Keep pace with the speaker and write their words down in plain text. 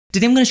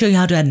Today I'm going to show you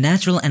how to add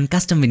natural and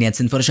custom vignettes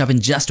in Photoshop in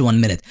just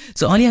 1 minute.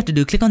 So all you have to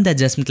do, click on the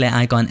adjustment layer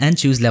icon and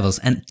choose levels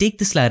and take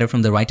the slider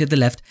from the right to the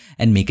left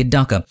and make it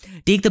darker.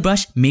 Take the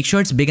brush, make sure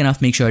it's big enough,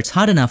 make sure it's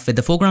hard enough with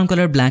the foreground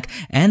color black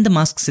and the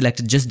mask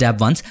selected, just dab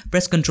once,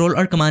 press Ctrl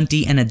or Command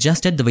T and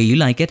adjust it the way you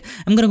like it.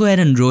 I'm going to go ahead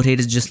and rotate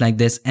it just like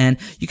this, and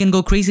you can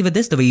go crazy with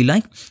this the way you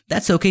like.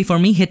 That's okay for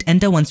me. Hit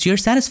enter once you're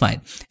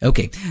satisfied.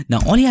 Okay, now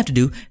all you have to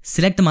do,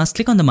 select the mask,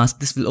 click on the mask.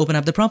 This will open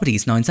up the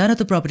properties. Now inside of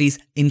the properties,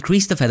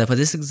 increase the feather. For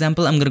this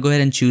example, I'm going to go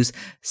ahead and choose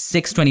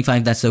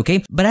 625. That's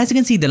okay. But as you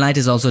can see, the light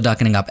is also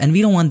darkening up and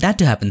we don't want that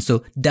to happen.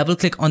 So double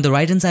click on the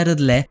right hand side of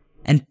the layer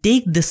and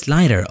take the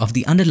slider of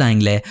the underlying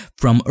layer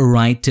from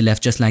right to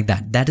left, just like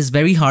that. That is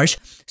very harsh.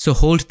 So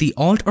hold the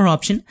Alt or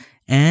Option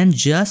and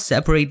just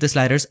separate the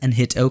sliders and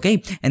hit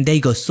OK. And there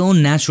you go. So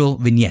natural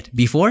vignette.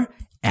 Before,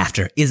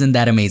 after. Isn't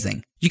that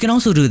amazing? You can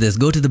also do this.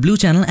 Go to the blue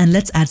channel and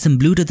let's add some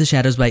blue to the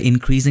shadows by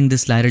increasing the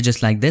slider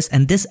just like this.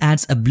 And this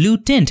adds a blue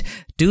tint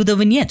to the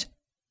vignette.